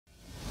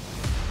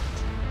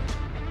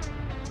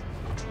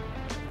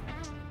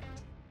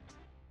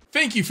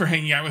Thank you for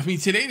hanging out with me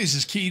today. This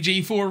is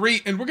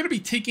KJ48, and we're going to be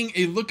taking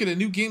a look at a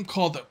new game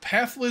called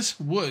Pathless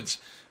Woods.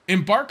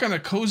 Embark on a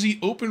cozy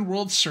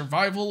open-world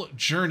survival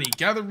journey.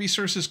 Gather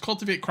resources,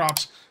 cultivate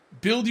crops,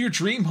 build your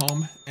dream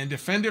home, and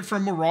defend it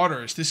from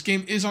marauders. This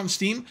game is on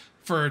Steam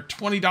for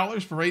 $20,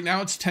 but right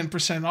now it's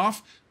 10%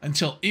 off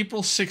until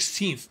April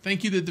 16th.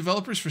 Thank you to the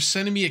developers for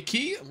sending me a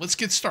key. Let's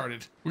get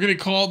started. We're going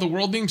to call the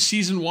world name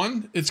Season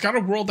 1. It's got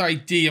a world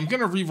ID. I'm going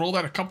to re-roll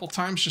that a couple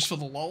times just for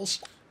the lulz.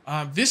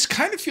 This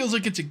kind of feels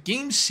like it's a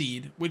game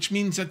seed, which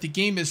means that the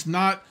game is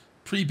not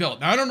pre-built.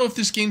 Now, I don't know if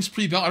this game's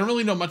pre-built. I don't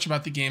really know much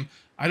about the game.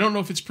 I don't know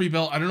if it's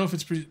pre-built. I don't know if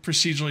it's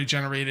procedurally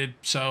generated.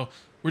 So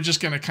we're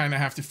just going to kind of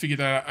have to figure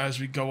that out as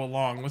we go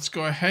along. Let's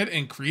go ahead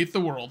and create the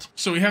world.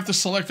 So we have to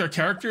select our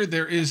character.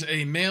 There is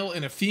a male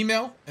and a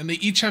female, and they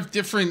each have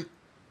different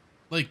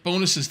like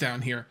bonuses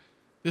down here.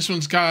 This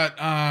one's got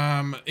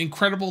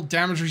incredible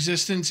damage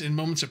resistance in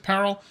moments of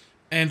peril,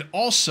 and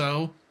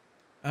also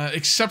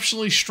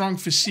exceptionally strong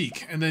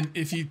physique. And then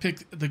if you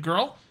pick the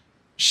girl,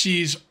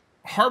 she's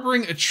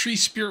harboring a tree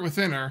spirit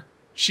within her.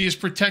 She is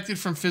protected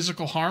from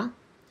physical harm.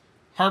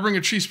 Harboring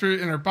a tree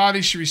spirit in her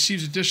body, she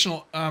receives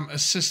additional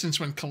assistance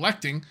when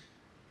collecting.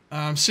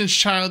 Since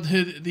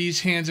childhood,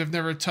 these hands have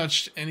never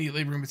touched any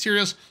laboring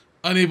materials.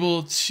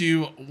 Unable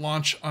to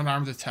launch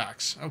unarmed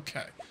attacks.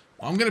 Okay.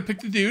 Well, I'm going to pick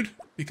the dude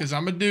because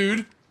I'm a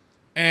dude.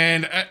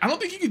 And I don't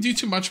think you can do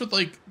too much with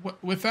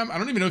with them. I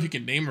don't even know if you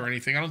can name her or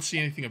anything. I don't see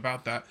anything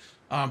about that.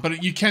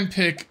 But you can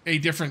pick a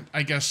different,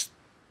 I guess,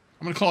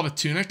 I'm going to call it a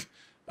tunic.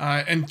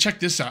 And check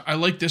this out. I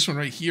like this one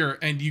right here.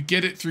 And you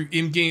get it through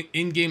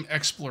in-game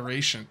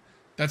exploration.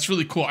 That's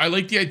really cool. I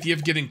like the idea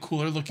of getting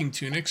cooler looking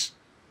tunics.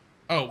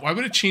 Oh, why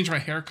would it change my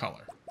hair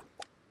color?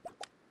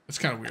 That's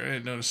kind of weird. I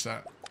didn't notice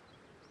that.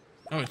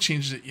 Oh, it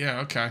changed it. Yeah,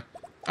 okay.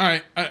 All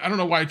right. I don't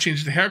know why it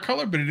changed the hair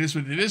color, but it is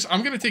what it is.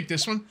 I'm going to take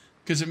this one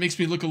because it makes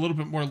me look a little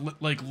bit more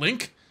like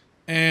Link.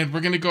 And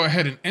we're going to go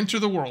ahead and enter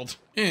the world.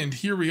 And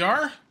here we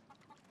are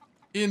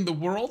in the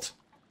world.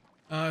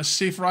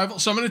 Safe arrival.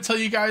 So I'm going to tell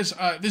you guys,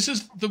 this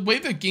is the way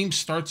the game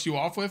starts you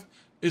off with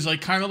is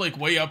like kind of like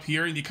way up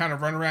here and you kind of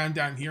run around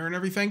down here and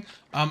everything.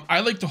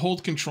 I like to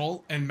hold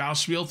control and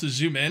mouse wheel to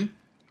zoom in.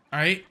 All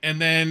right. And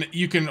then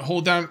you can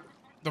hold down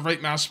the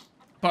right mouse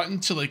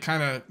button to like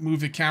kind of move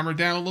the camera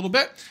down a little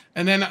bit.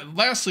 And then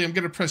lastly, I'm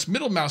going to press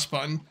middle mouse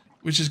button,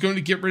 which is going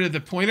to get rid of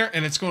the pointer,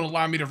 and it's going to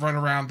allow me to run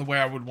around the way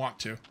I would want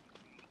to.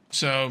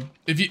 So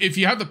if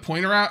you have the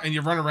pointer out and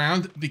you run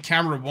around, the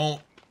camera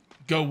won't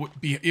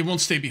it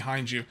won't stay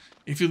behind you.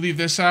 If you leave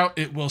this out,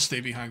 it will stay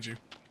behind you.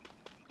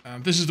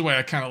 This is the way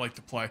I kind of like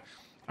to play.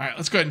 All right,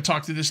 let's go ahead and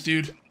talk to this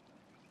dude.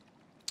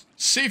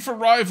 Safe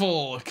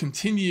arrival.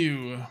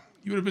 Continue.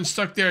 You would have been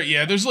stuck there.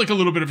 Yeah, there's like a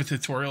little bit of a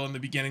tutorial in the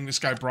beginning. This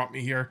guy brought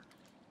me here.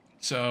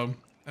 So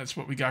that's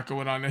what we got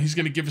going on. Now he's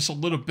going to give us a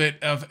little bit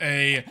of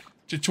a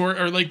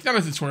tutorial, or like not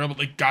a tutorial, but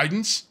like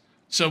guidance.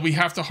 So we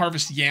have to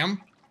harvest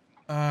yam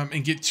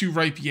and get 2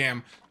 ripe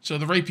yam. So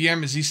the ripe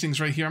yam is these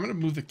things right here. I'm going to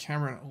move the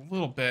camera a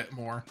little bit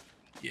more.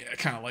 Yeah, I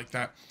kind of like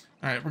that.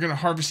 All right, we're going to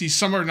harvest these.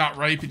 Some are not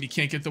ripe, and you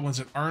can't get the ones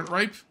that aren't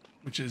ripe,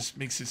 which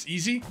makes this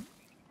easy.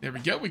 There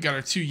we go. We got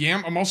our 2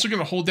 yam. I'm also going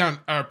to hold down,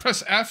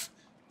 press F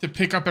to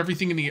pick up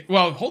everything in the...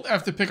 Well, hold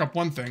F to pick up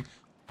one thing.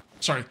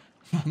 Sorry.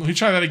 Let me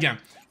try that again.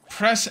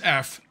 Press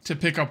F to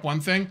pick up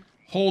one thing.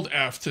 Hold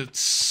F to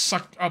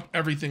suck up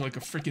everything like a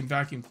freaking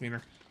vacuum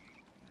cleaner.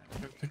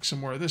 Pick some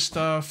more of this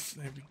stuff.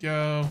 There we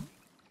go.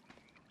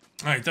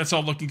 All right, that's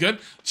all looking good.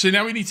 So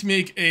now we need to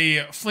make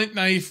a flint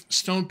knife,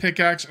 stone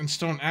pickaxe, and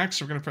stone axe.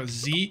 So we're going to press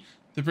Z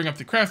to bring up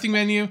the crafting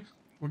menu.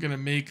 We're going to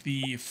make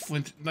the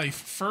flint knife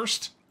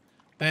first.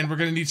 Then we're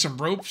going to need some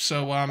rope.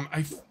 So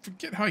I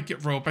forget how I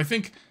get rope. I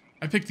think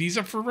I picked these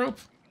up for rope.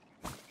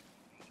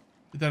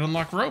 Did that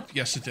unlock rope?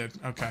 Yes, it did.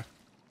 Okay.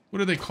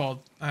 What are they called?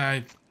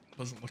 I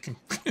wasn't looking.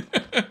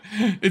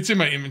 It's in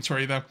my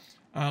inventory, though.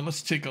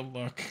 Let's take a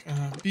look.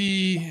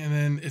 B, and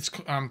then it's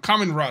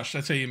common rush.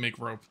 That's how you make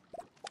rope.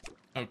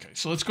 Okay,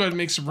 so let's go ahead and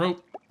make some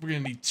rope. We're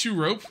going to need 2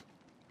 rope.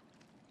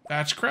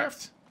 Batch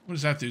craft. What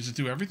does that do? Does it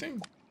do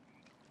everything?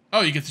 Oh,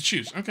 you get to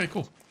choose. Okay,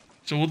 cool.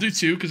 So we'll do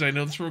 2 because I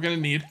know that's what we're going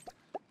to need.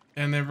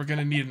 And then we're going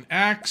to need an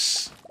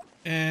axe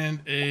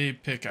and a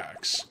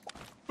pickaxe.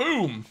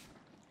 Boom!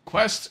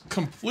 Quest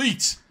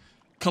complete.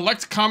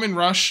 Collect common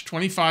rush,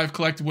 25.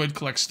 Collect wood,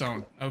 collect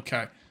stone.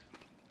 Okay.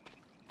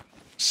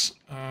 So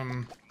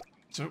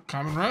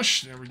common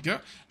rush. There we go.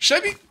 Should I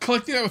be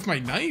collecting that with my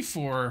knife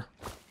or...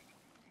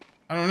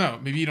 I don't know.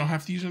 Maybe you don't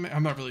have to use it.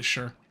 I'm not really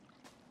sure.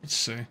 Let's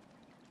see.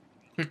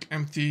 Quick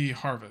empty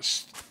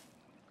harvest.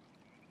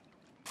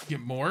 Get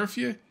more if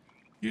you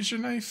use your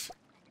knife?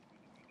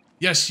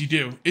 Yes, you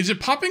do. Is it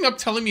popping up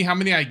telling me how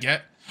many I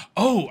get?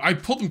 Oh, I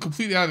pulled them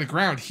completely out of the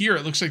ground. Here,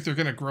 it looks like they're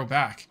going to grow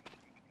back.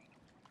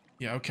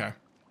 Yeah, okay.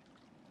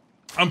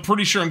 I'm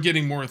pretty sure I'm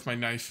getting more with my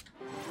knife.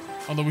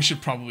 Although we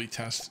should probably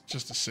test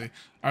just to see.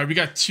 All right, we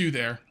got 2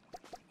 there.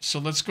 So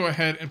let's go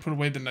ahead and put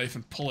away the knife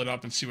and pull it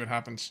up and see what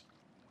happens.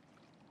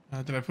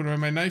 Did I put away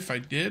my knife? I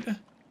did.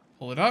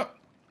 Pull it up.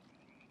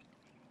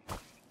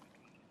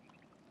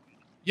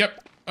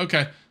 Yep.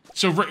 Okay.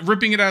 So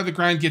ripping it out of the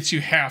ground gets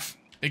you half.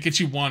 It gets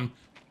you 1.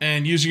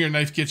 And using your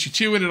knife gets you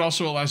 2, and it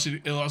also allows you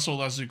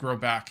to grow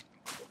back.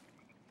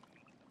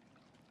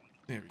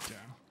 There we go.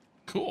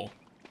 Cool.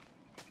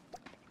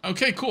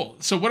 Okay, cool.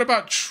 So what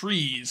about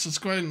trees? Let's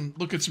go ahead and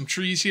look at some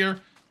trees here.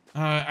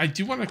 I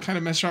do want to kind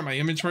of mess around my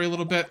inventory a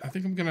little bit. I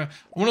think I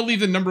want to leave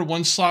the number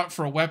 1 slot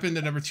for a weapon,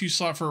 the number 2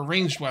 slot for a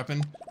ranged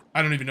weapon.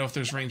 I don't even know if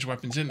there's ranged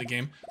weapons in the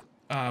game.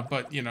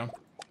 But, you know,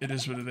 it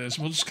is what it is.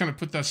 We'll just kind of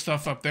put that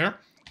stuff up there.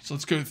 So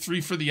let's go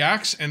 3 for the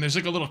axe, and there's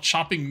like a little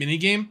chopping mini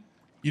game.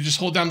 You just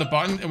hold down the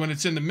button, and when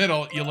it's in the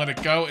middle, you let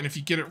it go, and if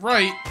you get it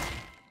right,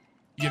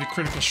 you get a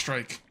critical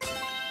strike.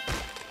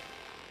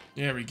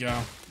 There we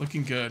go.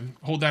 Looking good.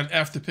 Hold down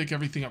F to pick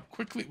everything up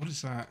quickly. What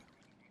is that?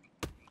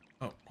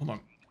 Oh, hold on.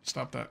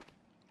 Stop that.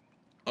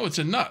 Oh, it's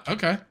a nut.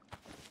 Okay.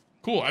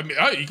 Cool. I mean,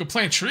 oh, you could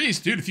plant trees.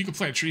 Dude, if you could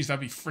plant trees, that'd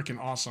be freaking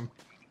awesome.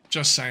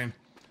 Just saying.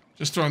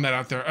 Just throwing that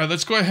out there.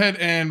 Let's go ahead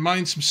and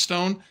mine some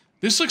stone.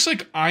 This looks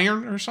like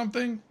iron or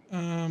something.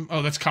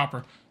 Oh, that's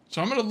copper.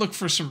 So I'm going to look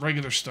for some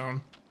regular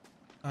stone.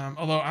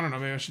 Although, I don't know.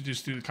 Maybe I should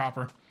just do the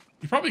copper.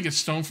 You probably get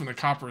stone from the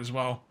copper as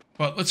well.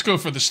 But let's go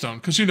for the stone.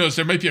 Because who knows?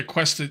 There might be a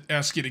quest to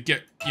ask you to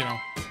get, you know,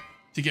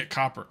 to get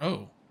copper.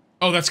 Oh.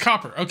 Oh, that's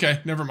copper. Okay,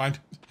 never mind.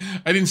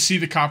 I didn't see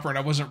the copper and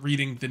I wasn't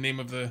reading the name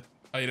of the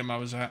item I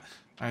was at.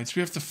 Alright, so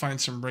we have to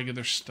find some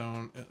regular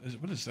stone.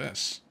 What is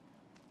this?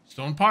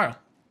 Stone pile.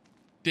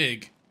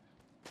 Dig.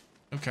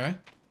 Okay.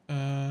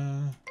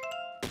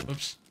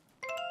 Whoops.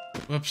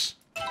 Whoops.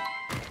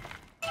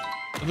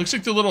 It looks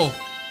like the little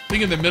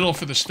thing in the middle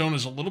for the stone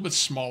is a little bit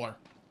smaller.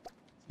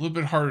 A little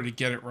bit harder to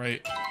get it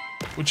right.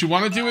 What you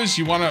want to do is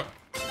you want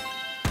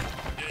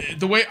to...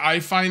 The way I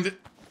find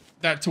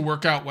that to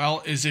work out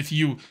well is if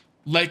you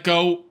let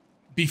go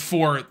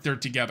before they're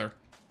together.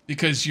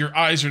 Because your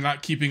eyes are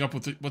not keeping up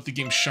with what the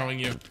game's showing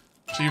you.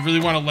 So you really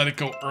want to let it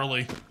go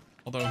early.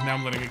 Although now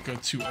I'm letting it go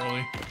too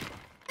early.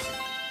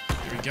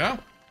 There we go.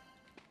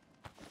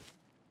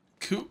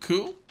 Cool,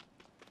 cool.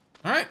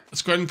 Alright,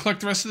 let's go ahead and collect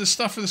the rest of this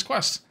stuff for this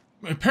quest.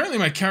 Apparently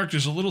my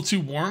character's a little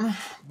too warm,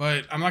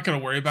 but I'm not going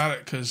to worry about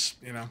it because,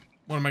 you know,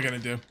 what am I going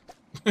to do?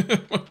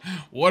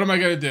 What am I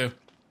going to do?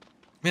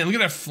 Man, look at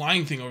that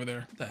flying thing over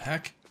there. What the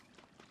heck?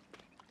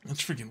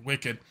 That's freaking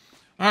wicked.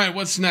 Alright,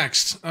 what's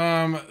next?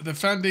 The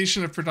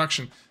foundation of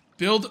production.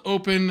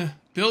 Build/open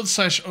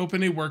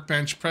a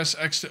workbench. Press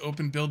X to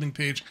open building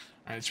page.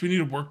 Alright, so we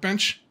need a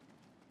workbench.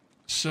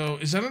 So,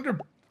 is that under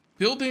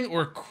building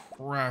or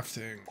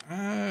crafting?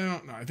 I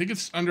don't know. I think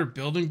it's under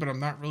building, but I'm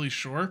not really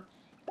sure.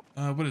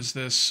 What is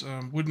this?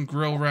 Wooden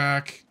grill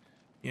rack.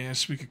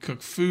 Yes, we could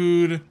cook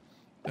food.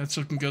 That's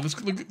looking good.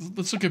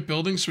 Let's look at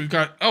building. So we've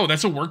got... Oh,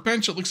 that's a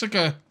workbench? It looks like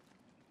a...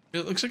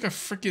 It looks like a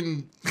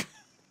freaking...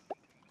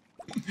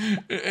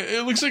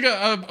 it looks like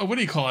a... What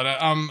do you call it?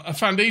 A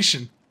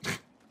foundation.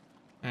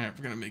 Alright,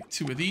 we're gonna make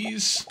 2 of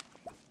these.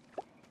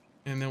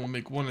 And then we'll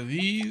make 1 of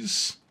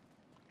these.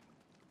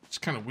 It's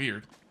kind of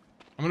weird.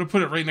 I'm gonna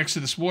put it right next to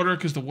this water,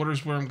 because the water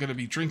is where I'm gonna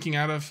be drinking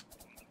out of.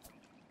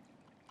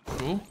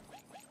 Cool.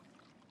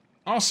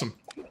 Awesome.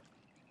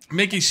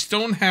 Make a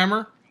stone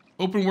hammer.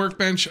 Open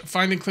workbench.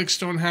 Find and click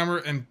stone hammer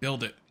and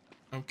build it.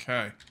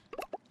 Okay.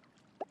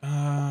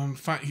 Can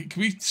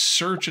we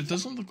search? It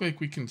doesn't look like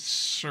we can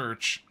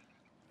search.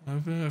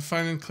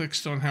 Find and click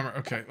stone hammer.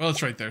 Okay. Well,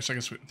 it's right there, so I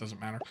guess it doesn't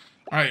matter.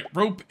 Alright,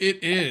 rope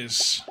it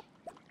is.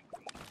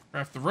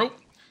 Craft the rope.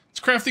 This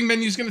crafting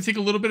menu is going to take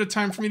a little bit of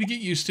time for me to get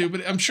used to,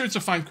 but I'm sure it's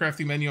a fine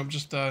crafting menu. I'm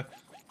just,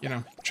 you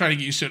know, trying to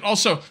get used to it.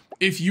 Also,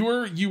 if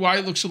your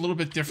UI looks a little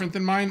bit different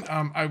than mine,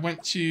 I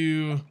went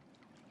to...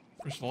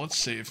 First of all, let's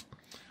save.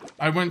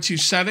 I went to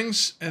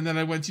settings, and then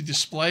I went to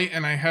display,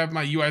 and I have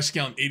my UI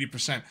scale on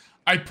 80%.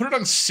 I put it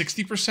on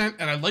 60%,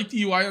 and I like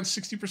the UI on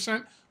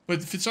 60%, but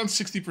if it's on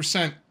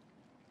 60%,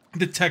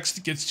 the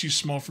text gets too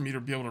small for me to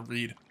be able to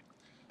read.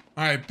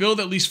 Alright, build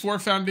at least 4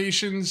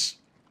 foundations.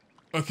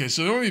 Okay,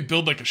 so they want me to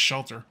build like a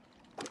shelter.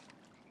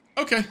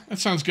 Okay, that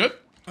sounds good.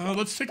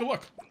 Let's take a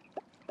look.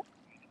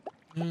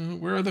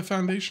 Where are the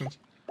foundations?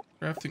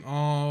 Crafting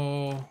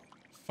all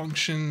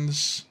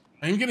functions.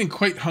 I am getting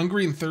quite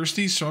hungry and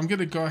thirsty, so I'm going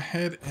to go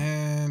ahead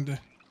and...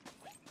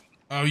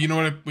 Oh, you know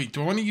what? Wait,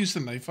 do I want to use the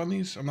knife on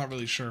these? I'm not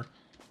really sure.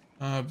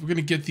 We're going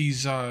to get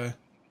these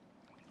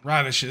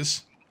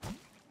radishes.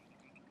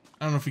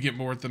 I don't know if we get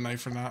more with the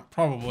knife or not.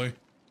 Probably.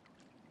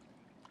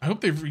 I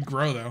hope they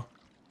regrow, though.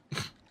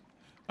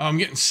 Oh, I'm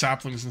getting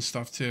saplings and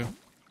stuff, too.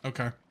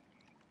 Okay.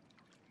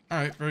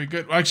 Alright, very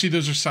good. Well, actually,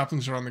 those are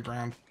saplings that are on the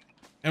ground.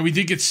 And we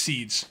did get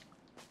seeds.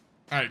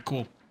 Alright,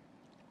 cool.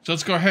 So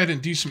let's go ahead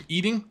and do some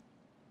eating.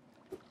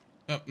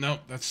 Oh, no,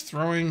 that's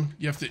throwing.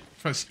 You have to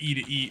press E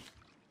to eat.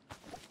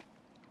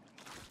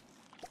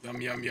 Yum,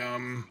 yum,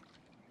 yum.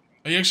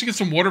 Oh, you actually get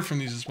some water from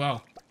these as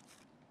well.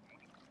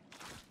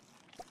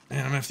 Man,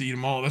 I'm gonna have to eat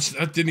them all.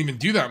 That didn't even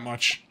do that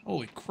much.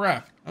 Holy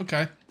crap.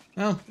 Okay.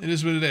 Well, it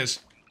is what it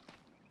is.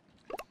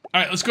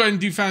 Alright, let's go ahead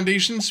and do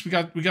foundations. We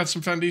got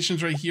some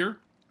foundations right here.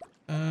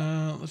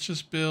 Let's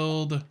just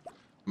build... I'm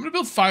gonna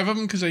build 5 of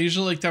them because I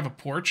usually like to have a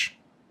porch.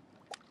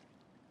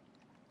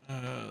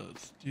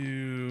 Let's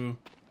do...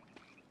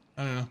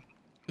 I don't know.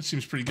 That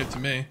seems pretty good to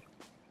me.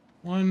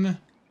 1,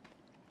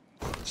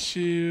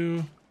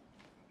 2,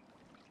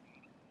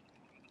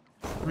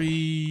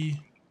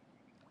 3.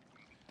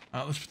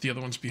 Let's put the other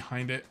ones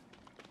behind it.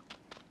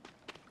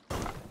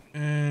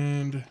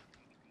 And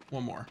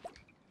 1 more.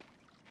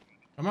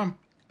 Come on.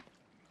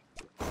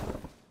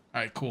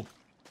 Alright, cool.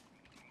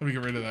 Let me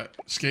get rid of that.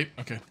 Escape?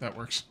 Okay, that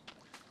works.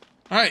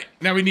 Alright,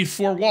 now we need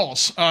 4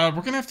 walls. We're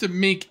gonna have to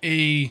make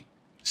a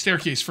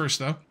staircase first,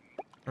 though.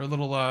 Our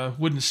little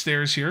wooden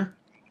stairs here.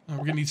 We're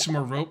gonna need some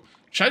more rope.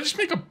 Should I just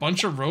make a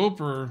bunch of rope,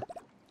 or...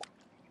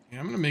 Yeah,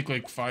 I'm gonna make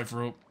like 5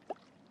 rope.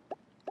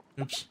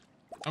 Oops.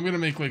 I'm gonna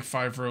make like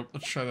 5 rope.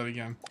 Let's try that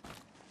again.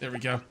 There we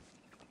go.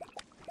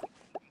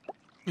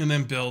 And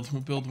then build.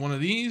 We'll build one of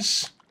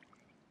these.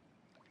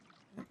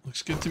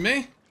 Looks good to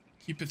me.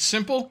 Keep it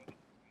simple.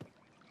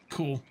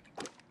 Cool.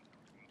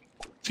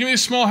 It's gonna be a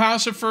small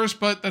house at first,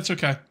 but that's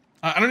okay.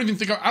 I don't even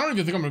think I'm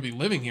gonna be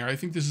living here. I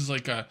think this is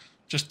like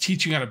just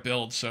teaching how to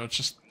build. So it's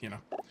just, you know,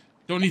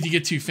 don't need to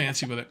get too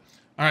fancy with it.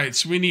 All right,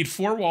 so we need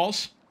 4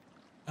 walls.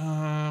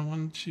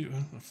 1, 2,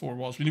 4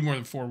 walls. We need more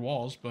than 4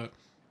 walls, but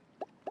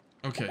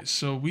okay.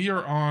 So we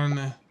are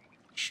on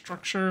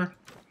structure.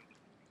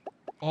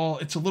 Oh,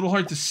 it's a little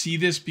hard to see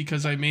this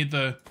because I made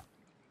the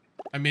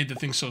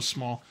thing so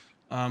small.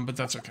 But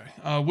that's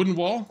okay. Wooden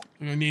wall.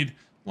 We're gonna need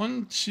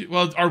 1, 2.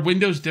 Well, our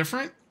window's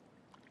different.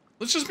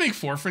 Let's just make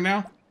 4 for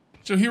now.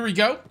 So here we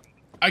go.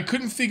 I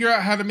couldn't figure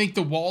out how to make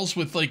the walls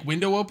with like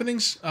window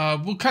openings.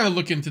 We'll kind of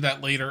look into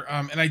that later.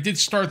 And I did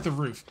start the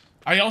roof.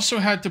 I also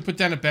had to put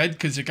down a bed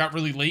because it got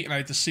really late and I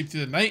had to sleep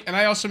through the night. And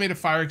I also made a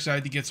fire because I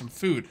had to get some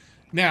food.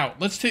 Now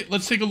let's take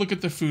a look at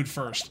the food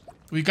first.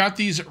 We got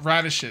these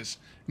radishes.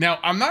 Now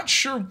I'm not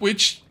sure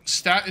which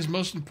stat is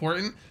most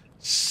important.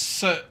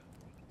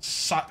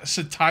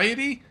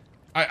 Satiety.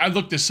 I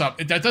looked this up.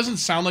 That doesn't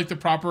sound like the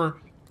proper,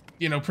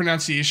 you know,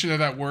 pronunciation of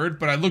that word,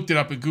 but I looked it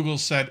up and Google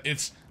said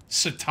it's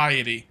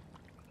satiety.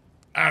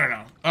 I don't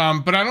know.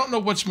 But I don't know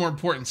what's more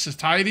important,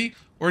 satiety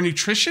or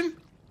nutrition.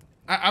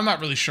 I'm not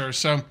really sure.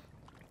 So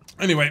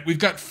anyway, we've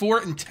got 4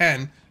 and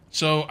 10.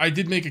 So I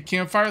did make a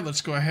campfire.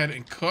 Let's go ahead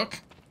and cook.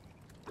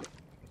 All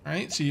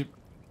right. So you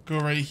go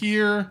right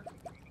here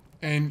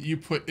and you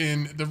put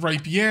in the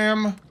ripe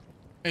yam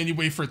and you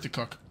wait for it to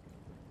cook.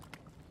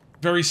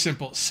 Very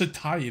simple.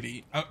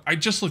 Satiety. I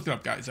just looked it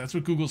up, guys. That's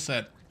what Google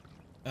said.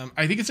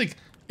 I think it's like,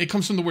 it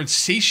comes from the word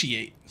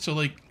satiate. So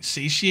like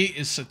satiate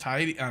is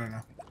satiety. I don't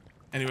know.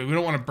 Anyway, we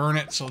don't want to burn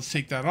it, so let's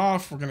take that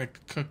off. We're going to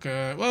cook,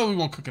 well, we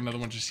won't cook another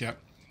one just yet.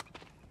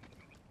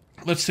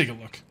 Let's take a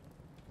look.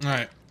 All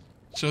right.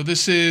 So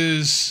this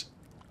is,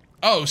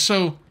 oh,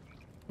 so,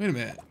 wait a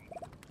minute.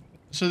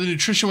 So the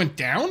nutrition went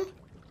down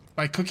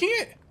by cooking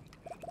it?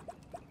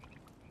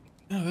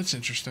 Oh, that's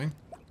interesting.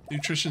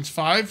 Nutrition's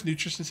 5,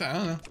 nutrition's, I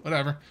don't know,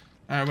 whatever.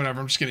 All right,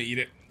 whatever, I'm just going to eat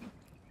it.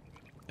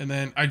 And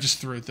then I just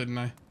threw it, didn't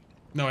I?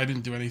 No, I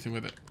didn't do anything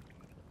with it.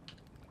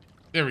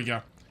 There we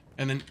go.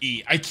 And then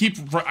eat. I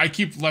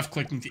keep left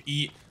clicking to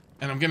eat,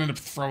 and I'm gonna end up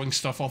throwing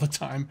stuff all the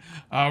time.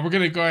 We're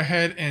gonna go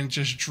ahead and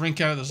just drink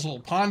out of this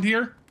little pond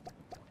here.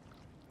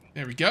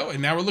 There we go,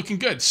 and now we're looking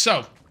good.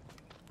 So,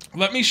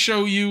 let me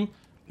show you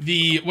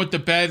what the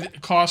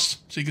bed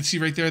costs. So you can see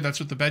right there, that's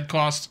what the bed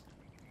costs.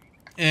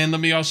 And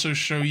let me also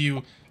show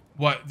you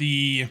what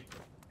the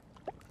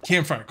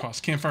campfire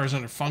costs. Campfire is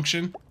under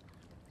function.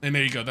 And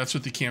there you go, that's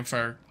what the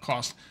campfire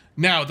cost.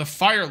 Now, the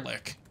fire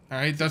lick, all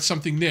right, that's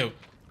something new.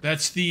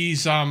 That's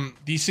these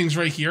things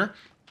right here.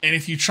 And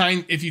if you try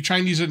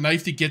and use a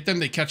knife to get them,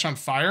 they catch on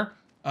fire.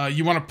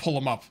 You want to pull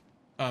them up.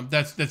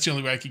 That's the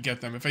only way I could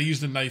get them. If I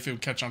used a knife, it would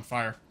catch on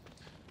fire.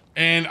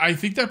 And I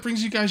think that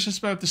brings you guys just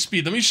about up to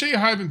speed. Let me show you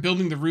how I've been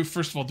building the roof.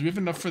 First of all, do we have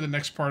enough for the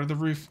next part of the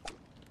roof?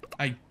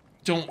 I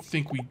don't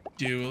think we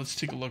do. Let's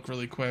take a look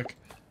really quick.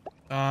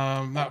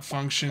 Not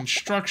function,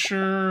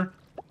 structure,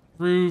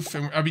 roof,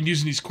 and I've been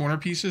using these corner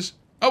pieces.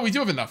 Oh, we do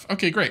have enough.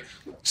 Okay, great.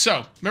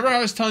 So, remember how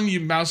I was telling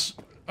you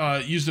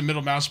use the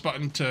middle mouse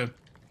button to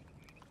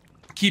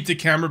keep the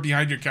camera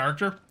behind your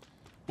character?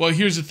 Well,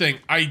 here's the thing.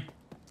 I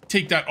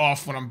take that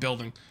off when I'm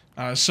building.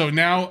 So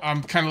now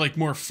I'm kind of like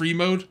more free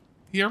mode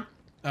here.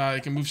 I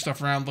can move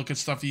stuff around, look at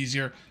stuff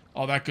easier,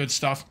 all that good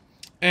stuff.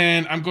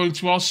 And I'm going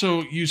to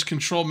also use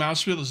control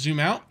mouse wheel to zoom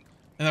out.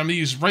 And I'm going to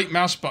use right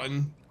mouse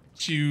button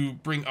to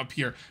bring up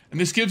here. And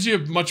this gives you a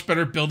much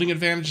better building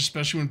advantage,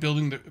 especially when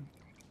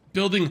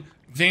building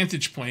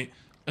vantage point,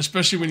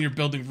 especially when you're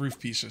building roof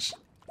pieces.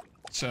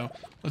 So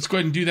let's go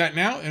ahead and do that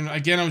now. And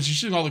again, I was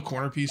using all the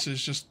corner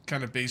pieces, just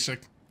kind of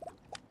basic.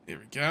 There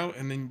we go.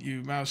 And then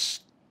you mouse.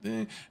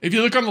 If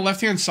you look on the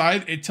left-hand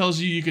side, it tells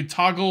you could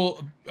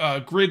toggle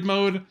grid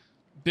mode,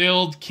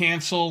 build,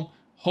 cancel,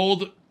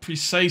 hold,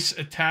 precise,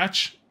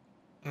 attach.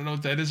 I don't know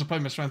what that is. I'll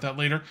probably mess around with that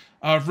later.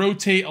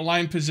 Rotate,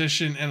 align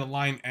position, and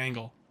align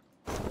angle.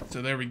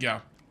 So there we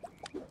go.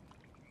 All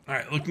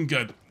right, looking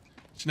good.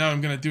 So now what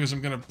I'm going to do is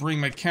I'm going to bring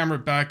my camera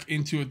back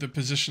into the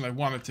position I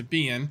want it to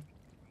be in.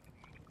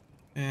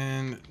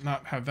 And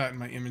not have that in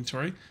my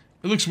inventory.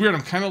 It looks weird.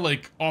 I'm kind of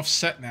like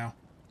offset now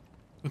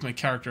with my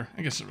character.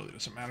 I guess it really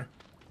doesn't matter.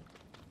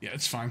 Yeah,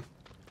 it's fine.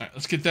 All right,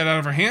 let's get that out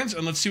of our hands,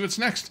 and let's see what's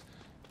next.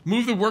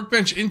 Move the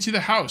workbench into the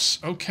house.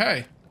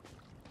 Okay.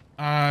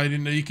 I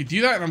didn't know you could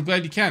do that, and I'm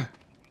glad you can.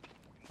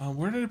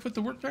 Where did I put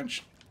the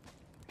workbench?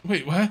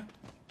 Wait, what?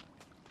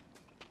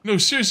 No,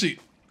 seriously.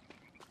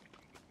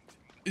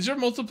 Is there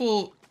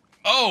multiple...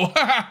 Oh,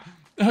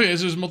 oh yeah,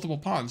 there's multiple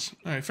pawns.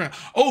 All right, fair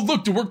enough. Oh,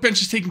 look, the workbench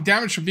is taking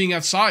damage from being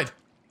outside.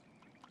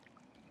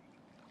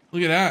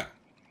 Look at that.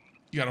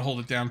 You gotta hold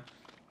it down.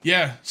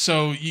 Yeah,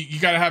 so you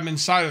gotta have them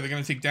inside or they're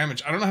gonna take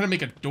damage. I don't know how to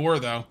make a door,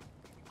 though.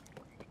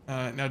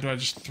 Now, do I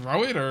just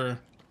throw it or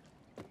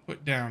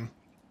put down?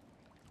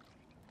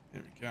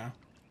 There we go.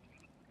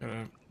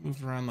 Gotta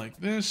move around like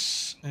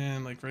this,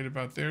 and like right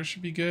about there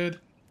should be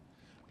good.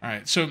 All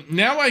right, so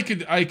now I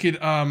could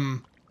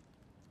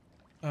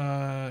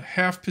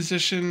half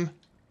position.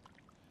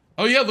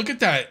 Oh yeah, look at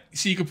that.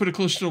 See, you can put it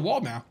closer to the wall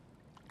now.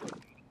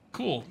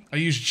 Cool. I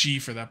use G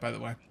for that, by the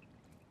way.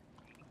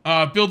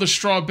 Build a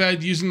straw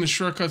bed using the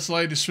shortcuts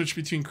light to switch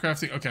between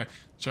crafting. Okay,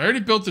 so I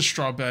already built the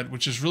straw bed,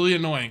 which is really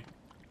annoying.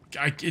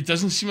 It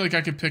doesn't seem like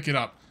I could pick it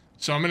up,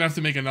 so I'm gonna have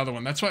to make another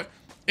one. That's why,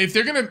 if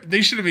they're gonna,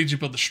 they should have made you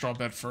build the straw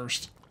bed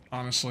first,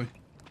 honestly.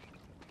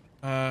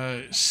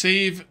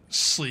 Save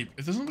sleep.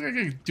 It doesn't look like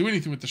I can do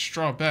anything with the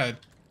straw bed,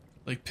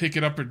 like pick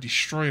it up or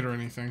destroy it or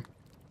anything.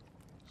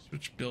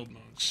 Switch build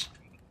modes.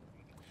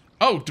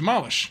 Oh,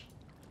 demolish.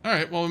 All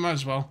right, well we might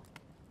as well.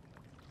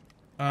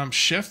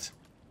 Shift.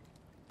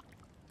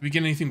 Did we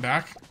get anything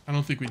back? I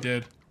don't think we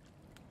did.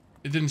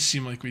 It didn't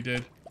seem like we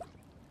did. All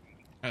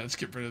right, let's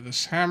get rid of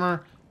this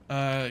hammer.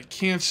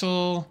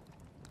 Cancel.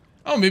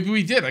 Oh, maybe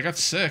we did. I got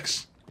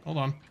 6. Hold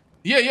on.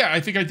 Yeah, I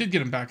think I did get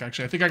them back,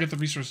 actually. I think I got the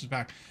resources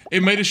back.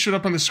 It might have showed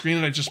up on the screen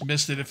and I just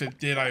missed it. If it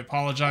did, I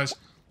apologize.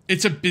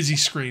 It's a busy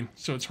screen,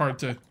 so it's hard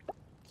to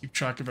keep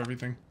track of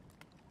everything.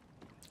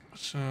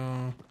 So,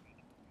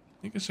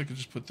 I guess I could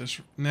just put this...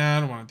 Nah, I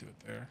don't want to do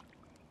it there.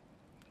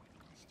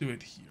 Let's do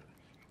it here.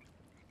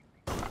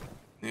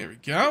 There we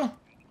go.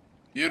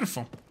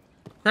 Beautiful.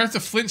 Craft a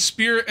flint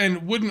spear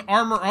and wooden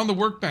armor on the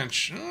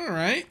workbench.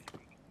 Alright.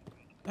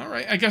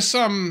 Alright, I guess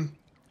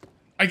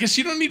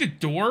you don't need a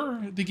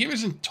door. The game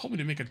hasn't told me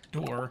to make a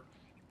door.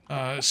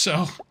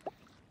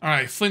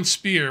 Alright, flint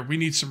spear. We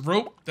need some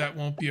rope. That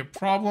won't be a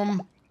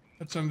problem.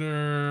 That's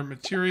under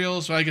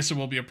materials. Well, I guess it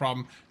will be a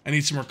problem. I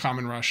need some more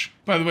common rush.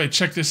 By the way,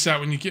 check this out.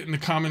 When you get in the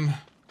common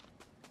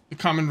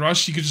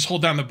rush, you can just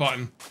hold down the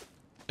button.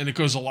 And it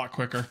goes a lot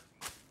quicker.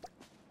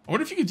 I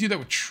wonder if you could do that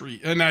with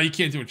trees. No, you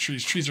can't do it with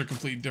trees. Trees are a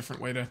completely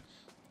different way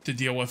to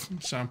deal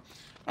with. So,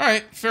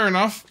 alright, fair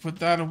enough. Put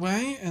that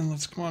away, and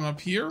let's come on up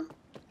here.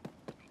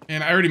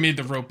 And I already made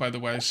the rope, by the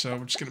way, so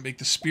we're just going to make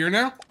the spear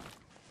now.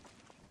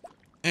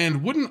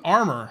 And wooden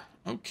armor.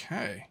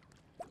 Okay.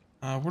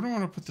 Where do I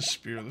want to put the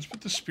spear? Let's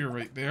put the spear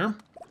right there.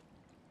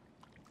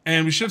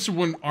 And we should have some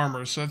wooden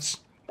armor, so that's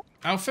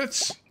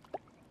outfits.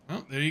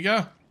 Oh, there you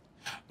go.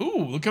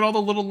 Ooh, look at all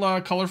the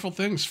little colorful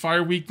things.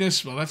 Fire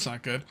weakness. Well, that's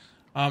not good.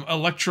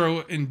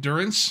 Electro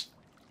endurance.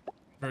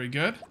 Very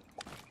good.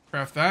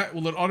 Craft that.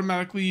 Will it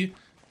automatically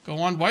go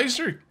on? Why is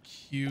there a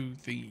Q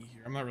thingy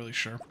here? I'm not really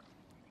sure.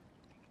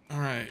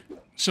 Alright.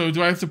 So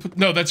do I have to put...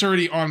 No, that's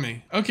already on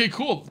me. Okay,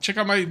 cool. Check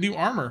out my new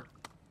armor.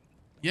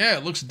 Yeah,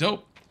 it looks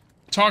dope.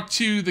 Talk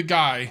to the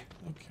guy.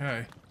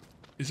 Okay.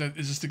 Is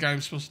this the guy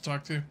I'm supposed to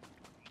talk to?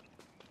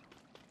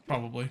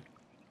 Probably.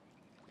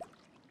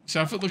 This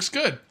outfit looks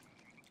good.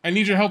 I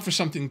need your help for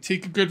something.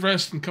 Take a good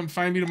rest and come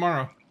find me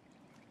tomorrow.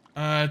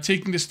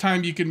 Taking this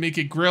time, you can make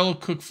a grill.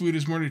 Cook food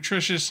is more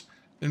nutritious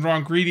than raw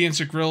ingredients.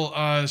 A grill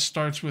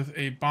starts with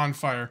a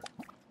bonfire.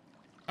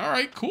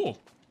 Alright, cool.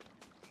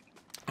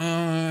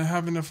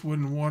 Have enough wood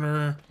and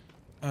water.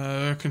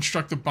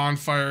 Construct a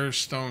bonfire,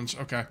 stones.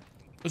 Okay.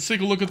 Let's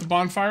take a look at the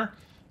bonfire.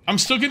 I'm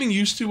still getting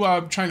used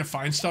to trying to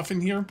find stuff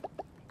in here.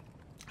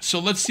 So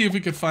let's see if we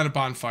can find a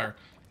bonfire.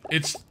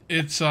 It's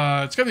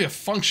gotta be a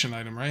function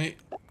item, right?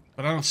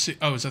 But I don't see...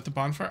 Oh, is that the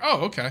bonfire?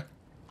 Oh, okay.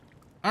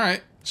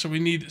 Alright. So we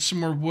need some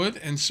more wood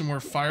and some more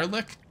fire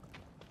lick.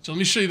 So let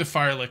me show you the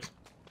fire lick.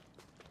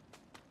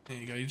 There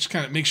you go. You just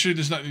kind of make sure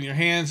there's nothing in your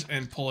hands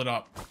and pull it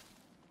up.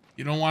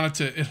 You don't want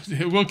it to...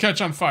 It will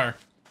catch on fire.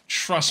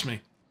 Trust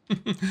me.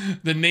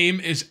 The name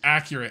is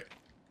accurate.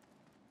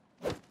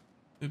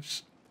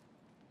 Oops.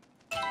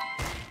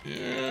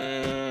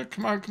 Yeah,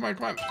 come on, come on,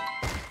 come on.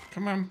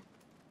 Come on.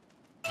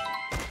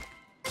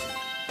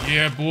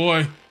 Yeah,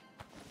 boy.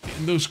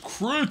 Getting those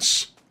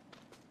crits.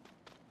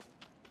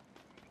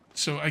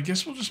 So I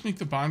guess we'll just make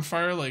the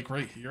bonfire like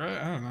right here.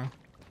 I don't know.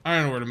 I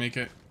don't know where to make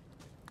it.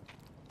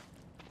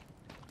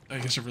 I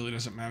guess it really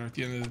doesn't matter at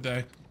the end of the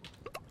day.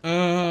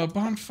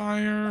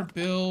 Bonfire,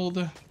 build.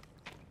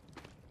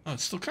 Oh,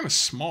 it's still kind of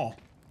small.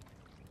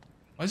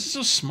 Why is it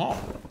so small?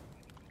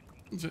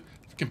 It's a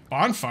fucking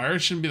bonfire. It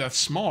shouldn't be that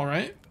small,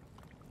 right?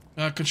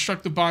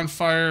 Construct the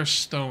bonfire,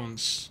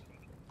 stones.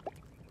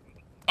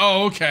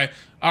 Oh, okay.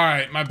 All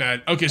right, my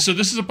bad. Okay, so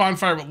this is a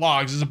bonfire with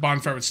logs. This is a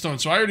bonfire with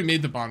stones. So I already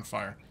made the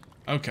bonfire.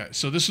 Okay,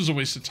 so this was a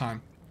waste of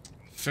time.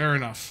 Fair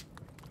enough.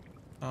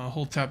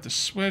 Hold tab to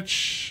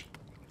switch.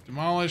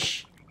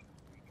 Demolish.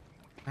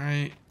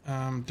 Alright,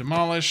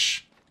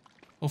 demolish.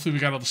 Hopefully we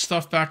got all the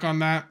stuff back on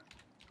that.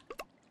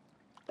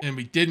 And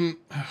we didn't.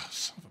 Oh,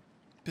 son of a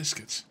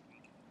biscuits.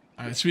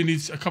 All right, so we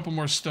need a couple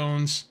more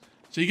stones.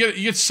 So you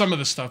get some of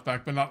the stuff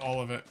back, but not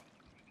all of it.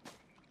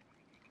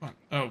 Come on.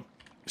 Oh,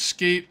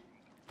 escape.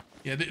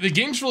 Yeah, the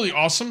game's really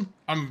awesome.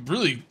 I'm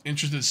really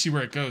interested to see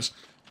where it goes.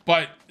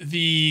 But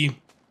the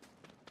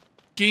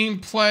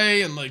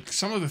gameplay and like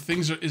some of the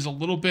things is a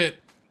little bit...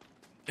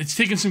 It's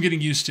taking some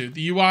getting used to.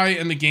 The UI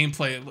and the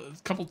gameplay,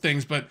 a couple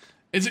things, but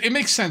it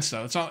makes sense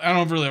though. It's not, I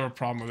don't really have a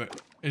problem with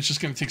it. It's just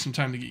going to take some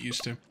time to get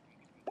used to.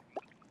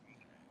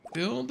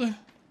 Build. There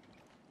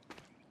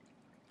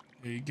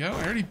you go.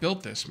 I already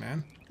built this,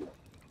 man.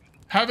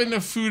 Have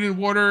enough food and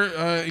water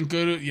and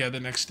go to... Yeah, the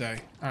next day.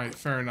 All right,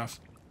 fair enough.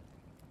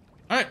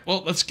 All right,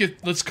 well, let's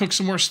cook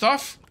some more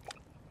stuff.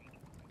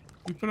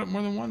 We put up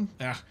more than one?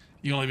 Yeah,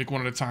 you only make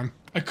one at a time.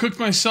 I cooked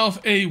myself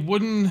a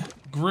wooden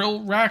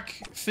grill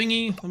rack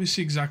thingy. Let me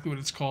see exactly what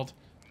it's called.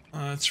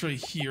 It's right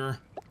here.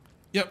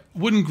 Yep,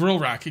 wooden grill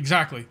rack,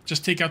 exactly.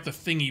 Just take out the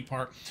thingy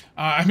part.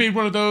 I made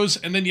one of those,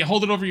 and then you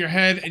hold it over your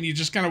head, and you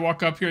just kind of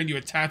walk up here and you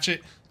attach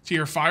it to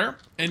your fire.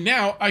 And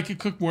now I could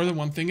cook more than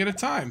one thing at a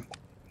time.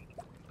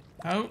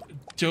 How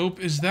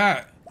dope is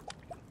that?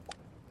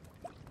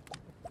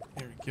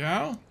 There we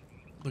go.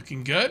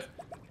 Looking good.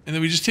 And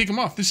then we just take them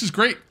off. This is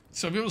great.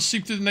 So I'll be able to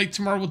sleep through the night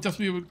tomorrow. We'll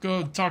definitely be able to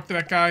go talk to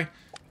that guy.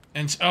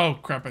 And, oh,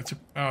 crap.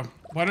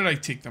 Why did I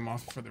take them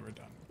off before they were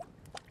done?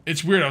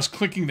 It's weird. I was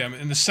clicking them.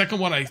 And the second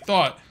one I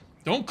thought,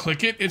 don't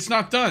click it. It's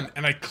not done.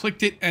 And I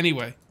clicked it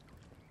anyway.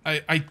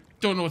 I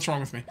don't know what's wrong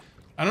with me.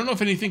 I don't know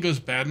if anything goes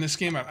bad in this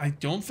game. I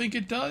don't think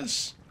it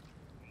does.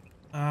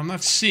 I'm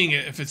not seeing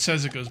it if it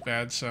says it goes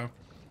bad. So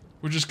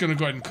we're just going to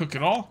go ahead and cook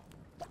it all.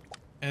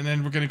 And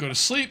then we're going to go to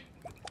sleep.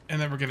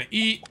 And then we're going to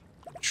eat,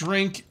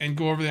 drink, and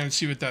go over there and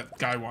see what that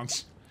guy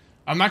wants.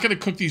 I'm not going to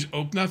cook these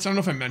oak nuts. I don't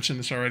know if I mentioned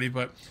this already,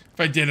 but if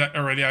I did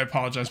already, I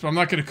apologize. But I'm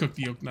not going to cook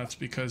the oak nuts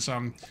because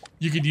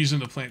you could use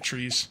them to plant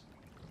trees.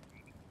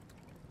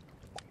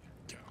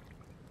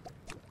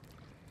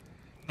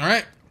 All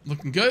right,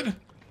 looking good.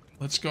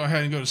 Let's go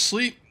ahead and go to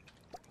sleep.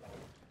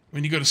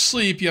 When you go to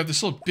sleep, you have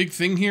this little big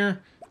thing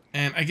here.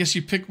 And I guess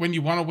you pick when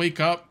you want to wake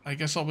up. I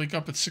guess I'll wake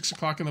up at 6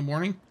 o'clock in the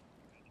morning.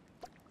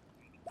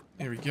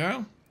 There we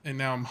go. And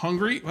now I'm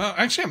hungry. Well,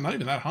 actually, I'm not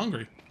even that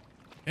hungry.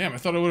 Damn, I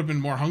thought I would have been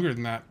more hungry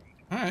than that.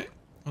 All right.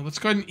 Well, let's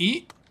go ahead and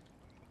eat.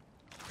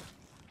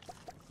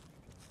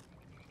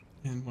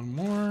 And one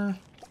more.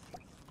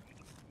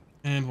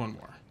 And one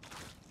more.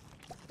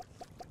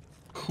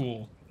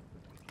 Cool.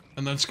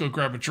 And let's go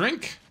grab a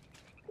drink.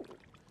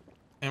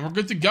 And we're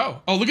good to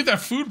go. Oh, look at that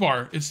food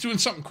bar. It's doing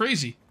something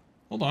crazy.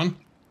 Hold on.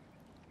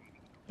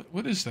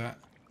 What is that?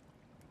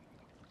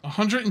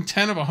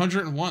 110 of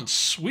 101.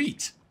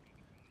 Sweet.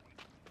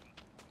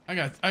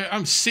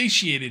 I'm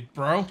satiated,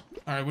 bro. All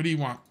right, what do you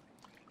want?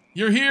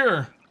 You're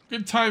here.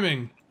 Good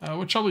timing.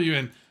 What trouble are you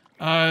in?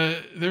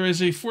 There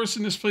is a force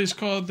in this place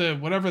called the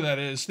whatever that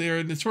is. They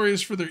are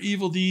notorious for their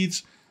evil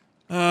deeds.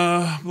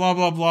 Blah,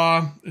 blah,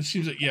 blah. It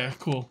seems like, yeah,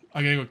 cool.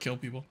 I gotta go kill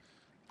people.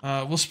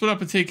 We'll split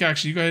up and take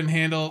action. You go ahead and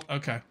handle.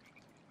 Okay.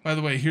 By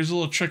the way, here's a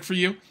little trick for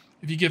you.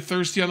 If you get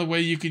thirsty on the way,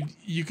 you can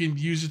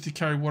use it to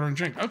carry water and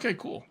drink. Okay,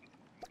 cool.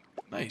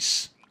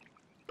 Nice.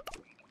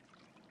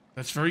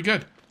 That's very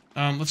good.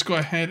 Let's go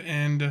ahead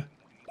and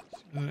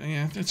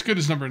yeah, it's good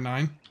as number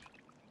 9.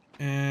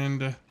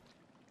 And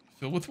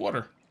fill with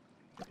water.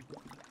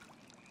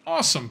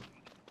 Awesome.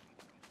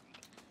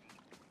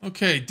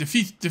 Okay,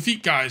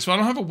 defeat guys. Well, I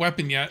don't have a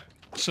weapon yet.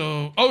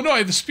 So, oh no, I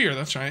have the spear.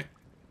 That's right.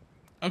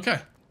 Okay.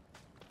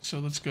 So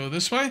let's go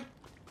this way.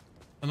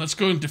 And let's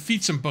go and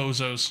defeat some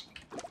bozos.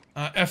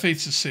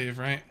 F8's to save,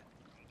 right?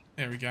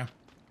 There we go.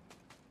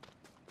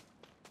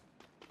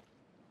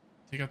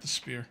 Take out the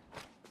spear.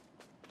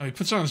 Oh, he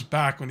puts it on his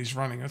back when he's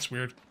running. That's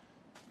weird.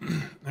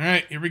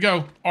 Alright, here we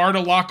go. R to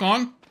lock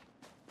on.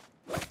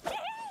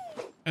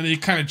 And then you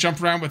kind of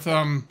jump around with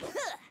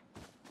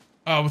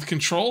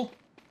control.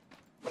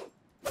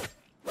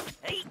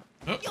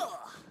 Oh,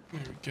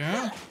 there we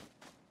go.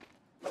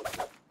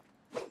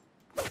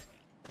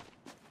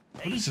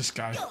 What is this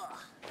guy?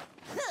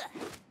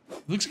 He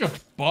looks like a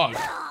bug.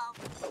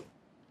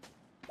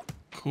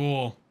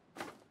 Cool.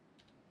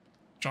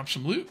 Drop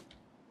some loot.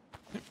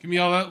 Yep, give me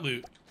all that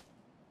loot.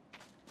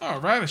 Oh,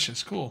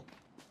 radishes. Cool.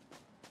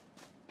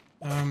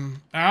 Ow.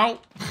 I'm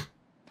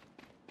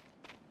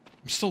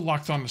still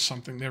locked onto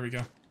something. There we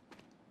go.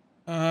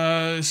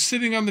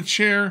 Sitting on the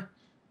chair.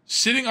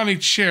 Sitting on a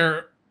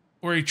chair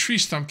or a tree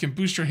stump can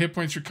boost your hit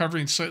points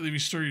recovery and slightly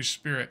restore your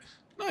spirit.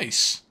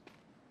 Nice.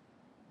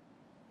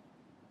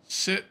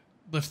 Sit,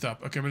 lift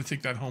up. Okay, I'm gonna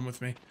take that home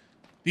with me.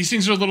 These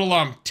things are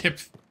little tip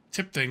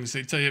things.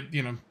 They tell you,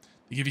 you know,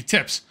 they give you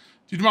tips.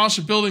 To demolish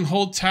a building,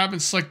 hold tab and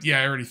select.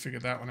 Yeah, I already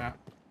figured that one out.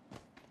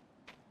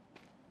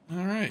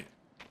 All right.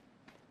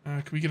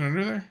 Can we get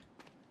under there?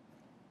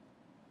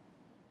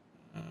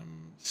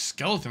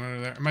 Skeleton under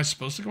there. Am I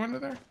supposed to go under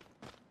there?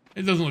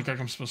 It doesn't look like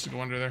I'm supposed to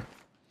go under there.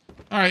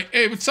 All right.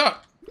 Hey, what's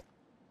up?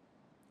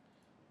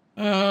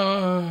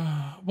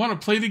 Want to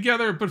play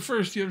together? But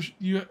first,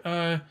 you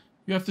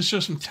have to show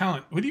some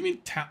talent. What do you mean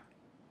talent?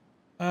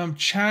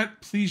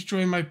 Chat, please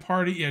join my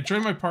party. Yeah,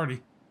 join my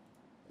party.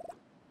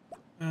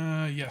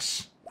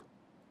 Yes.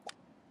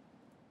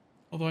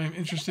 Although I am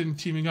interested in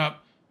teaming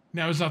up,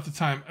 now is not the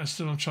time. I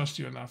still don't trust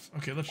you enough.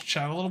 Okay, let's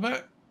chat a little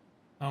bit.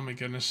 Oh my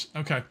goodness.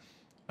 Okay.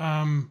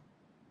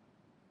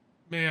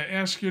 May I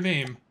ask your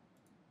name?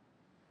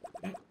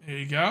 There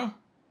you go.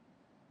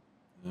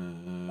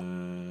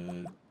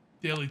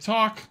 Daily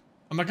talk.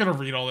 I'm not gonna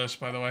read all this,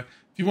 by the way.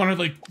 If you want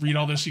to like read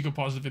all this, you can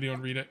pause the video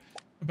and read it.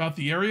 About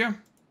the area.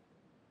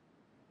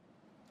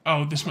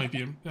 Oh, this might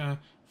be a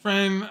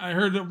friend. I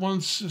heard that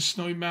once a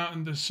snowy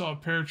mountain that saw a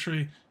pear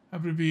tree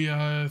happened to be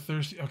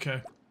thirsty.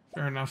 Okay,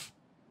 fair enough.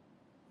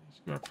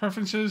 Let's go our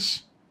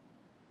preferences.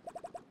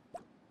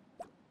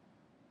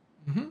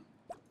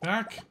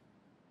 Back.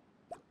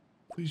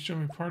 Please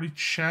join my party.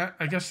 Chat.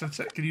 I guess that's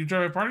it. Can you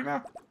join my party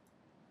now?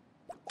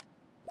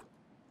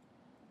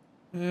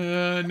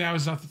 Now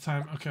is not the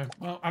time. Okay.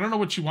 Well, I don't know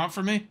what you want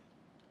from me.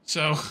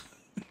 So,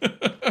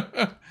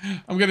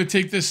 I'm going to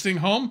take this thing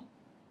home.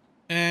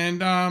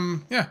 And,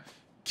 yeah.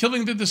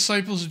 Killing the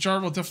disciples of Jar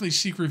will definitely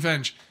seek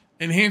revenge.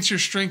 Enhance your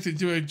strength and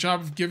do a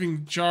job of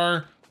giving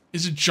Jar...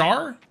 Is it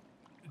Jar?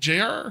 JR?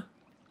 I'm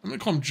going to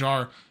call him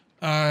Jar.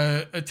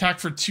 Attack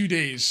for 2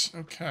 days.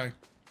 Okay.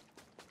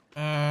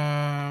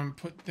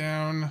 Put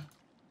down...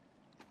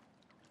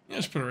 Yeah,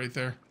 just put it right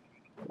there.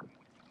 And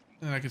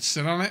then I could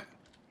sit on it.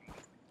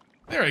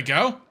 There we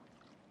go.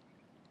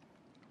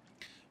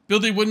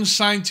 Build a wooden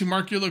sign to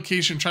mark your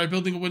location. Try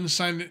building a wooden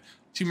sign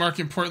to mark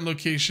important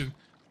location.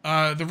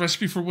 The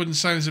recipe for wooden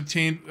sign is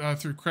obtained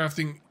through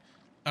crafting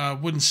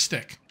wooden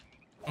stick.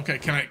 Okay,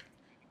 can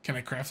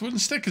I craft wooden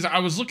stick? Because I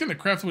was looking to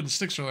craft wooden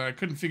sticks earlier. I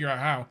couldn't figure out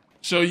how.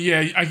 So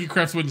yeah, I can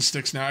craft wooden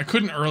sticks now. I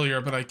couldn't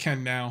earlier, but I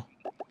can now.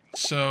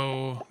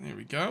 So there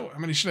we go. How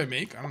many should I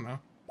make? I don't know.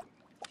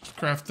 Just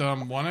craft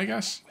one, I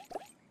guess.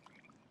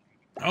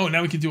 Oh,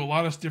 now we can do a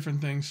lot of different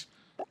things.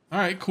 All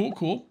right, cool,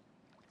 cool.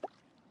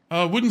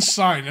 Wooden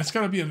sign. That's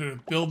got to be under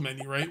the build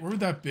menu, right? Where would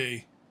that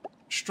be?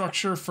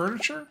 Structure,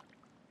 furniture?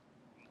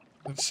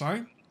 That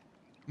sign?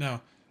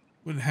 No.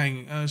 Wooden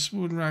hanging.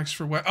 Wooden racks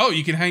for what? Oh,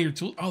 you can hang your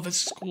tool. Oh,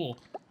 that's cool.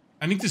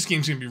 I think this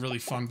game's going to be really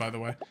fun, by the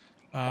way.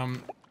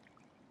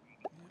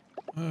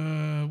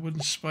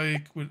 Wooden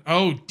spike.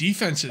 Oh,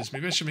 defenses.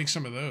 Maybe I should make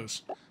some of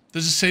those.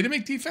 Does it say to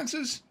make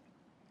defenses?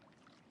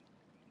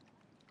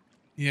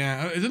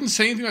 Yeah, it doesn't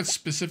say anything about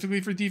specifically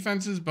for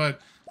defenses,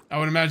 but I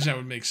would imagine that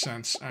would make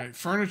sense. All right,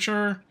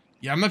 furniture.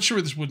 Yeah, I'm not sure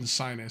where this wooden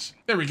sign is.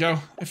 There we go.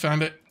 I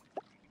found it.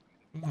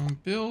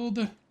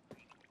 Build.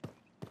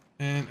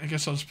 And I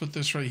guess I'll just put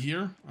this right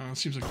here.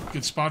 Seems like a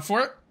good spot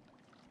for it.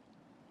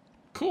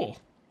 Cool.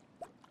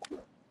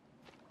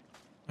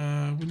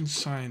 Wooden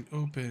sign.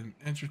 Open.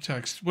 Enter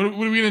text. What are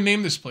we going to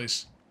name this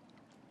place?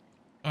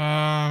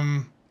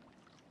 To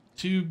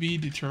be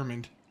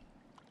determined.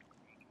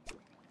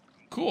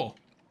 Cool.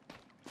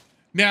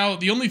 Now,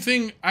 the only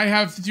thing I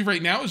have to do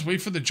right now is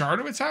wait for the jar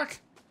to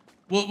attack.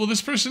 Will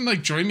this person,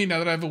 like, join me now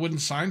that I have a wooden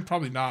sign?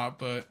 Probably not,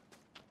 but...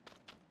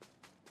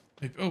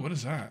 Oh, what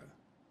is that?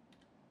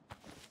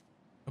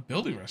 A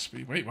building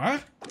recipe. Wait,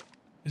 what?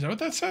 Is that what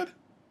that said?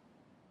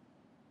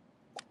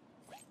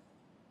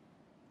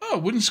 Oh,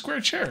 wooden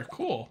square chair.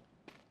 Cool.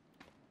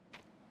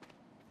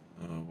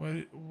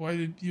 Why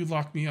did you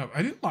lock me up?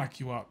 I didn't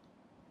lock you up.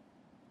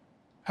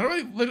 How do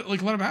I let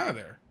him out of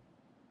there?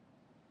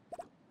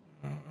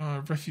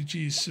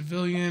 Refugees,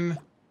 civilian.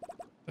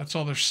 That's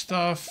all their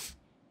stuff.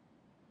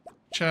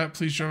 Chat,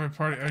 please join my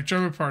party. All right,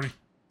 join my party.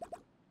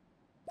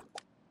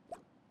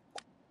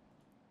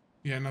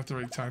 Yeah, not the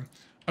right time.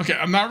 Okay,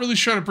 I'm not really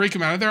sure how to break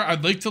him out of there.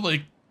 I'd like to,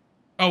 like...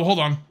 Oh, hold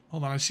on.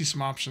 Hold on, I see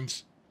some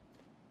options.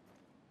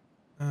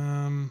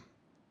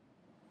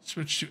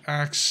 Switch to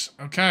axe.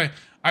 Okay.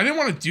 I didn't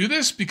want to do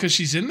this because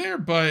she's in there,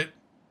 but...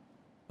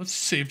 Let's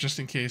save just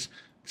in case.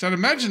 Because I'd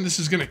imagine this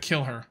is going to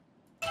kill her.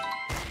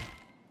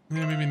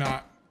 Yeah, maybe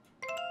not.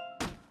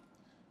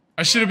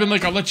 I should have been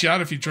like, I'll let you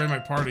out if you join my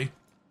party.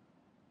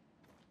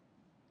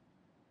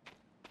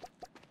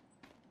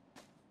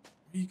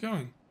 Where are you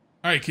going?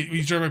 Alright, will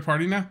you join my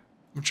party now? I'm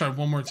gonna try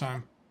one more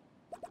time.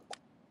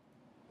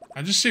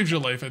 I just saved your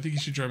life. I think you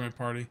should join my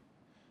party.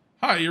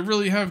 Hi, you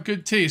really have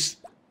good taste.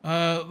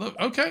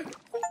 Okay.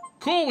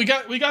 Cool, we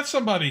got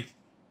somebody.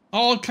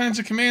 All kinds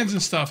of commands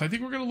and stuff. I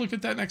think we're gonna look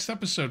at that next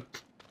episode.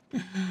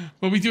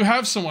 But we do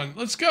have someone.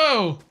 Let's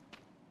go!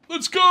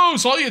 Let's go!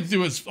 So all you have to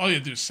do is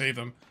save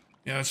them.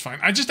 Yeah, that's fine.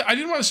 I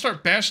didn't want to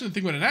start bashing the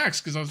thing with an axe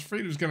because I was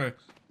afraid it was gonna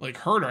like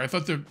hurt her. I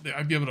thought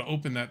I'd be able to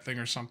open that thing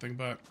or something,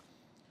 but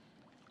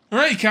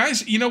alright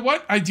guys, you know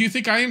what? I do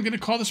think I am gonna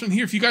call this one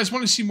here. If you guys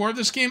want to see more of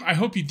this game, I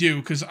hope you do,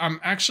 because I'm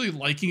actually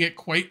liking it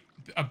quite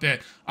a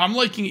bit. I'm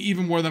liking it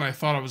even more than I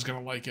thought I was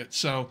gonna like it.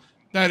 So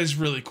that is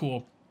really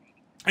cool.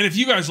 And if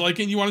you guys like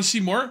it and you want to see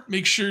more,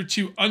 make sure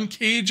to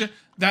uncage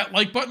that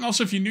like button.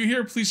 Also, if you're new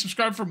here, please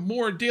subscribe for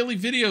more daily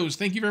videos.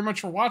 Thank you very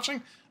much for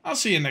watching. I'll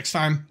see you next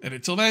time. And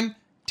until then,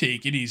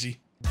 take it easy.